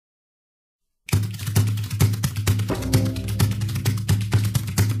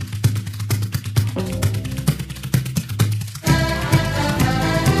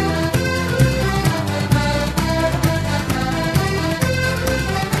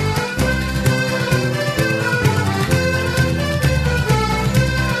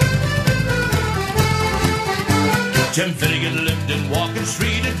Jim Finnegan lived in Walking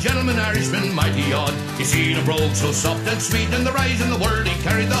Street, a gentleman Irishman, mighty odd. He seen a brogue so soft and sweet, in the rise in the world he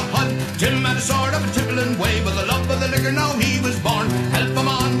carried the hod. Jim had a sort of a tippling way, but the love of the liquor now he was born. Help him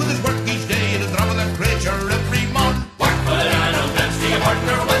on with his work each day, and the drum of the creature every morn. Work for the man who danced to your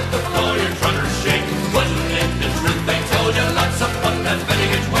partner with the floor your trotters shake. Wasn't it the truth they told you? Lots of fun that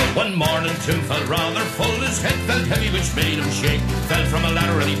Finnegans way. One morning Tim felt rather full, his head felt heavy which made him shake. Fell from a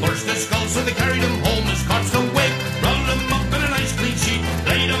ladder and he burst his skull, so they carried him home his corpse away. Rolled him up in a nice clean sheet,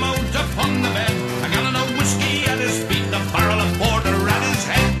 laid him out upon the bed. A gallon of whiskey at his feet, a barrel of porter at his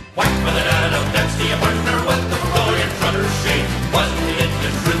head. Whack for the dad of that's the partner with the floor your trotters shake. Wasn't it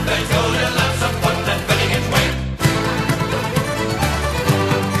the truth they told you? Lots of fun that Finnegans way.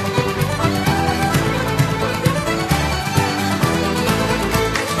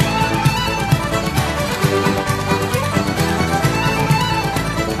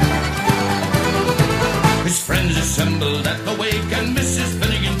 His friends assembled at the wake, and Mrs.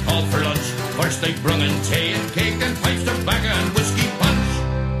 Finnegan called for lunch. First they brung in tea and cake and pipes, tobacco and whiskey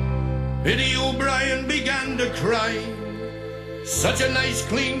punch. Biddy O'Brien began to cry. Such a nice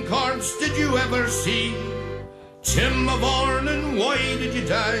clean corpse did you ever see? Tim of Ornan, why did you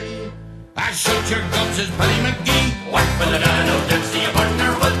die? I shut your guts as Paddy McGee. Whack for the man who danced to your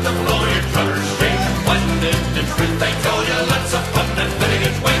partner with the floor your trotters shake. Wasn't it the truth they told you? Lots of fun that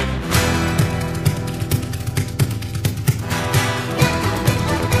Finnegans way.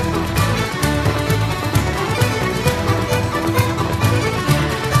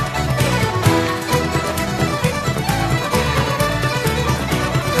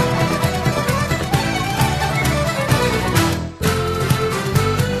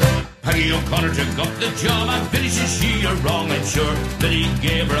 Peggy O'Connor took up the job, and Biddy says she, you're wrong, I'm sure. Biddy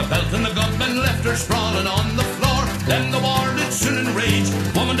gave her a belt in the gut and left her sprawling on the floor. Then the war did soon enrage,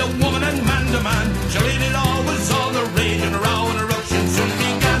 woman to woman and man to man. Shillelagh law was all the rage, and a row and a ruction soon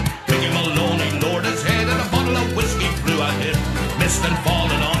began. Biggie Maloney lowered his head, and a bottle of whiskey flew ahead. Missed and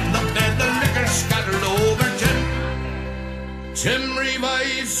falling on the bed, the liquor scattered over Tim. Tim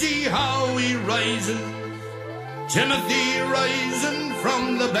revives, see how he rises. Timothy rising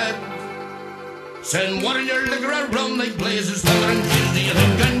from the bed. Send water in your liquor around like blazes, thunder and cheese, do you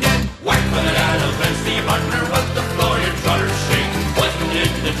think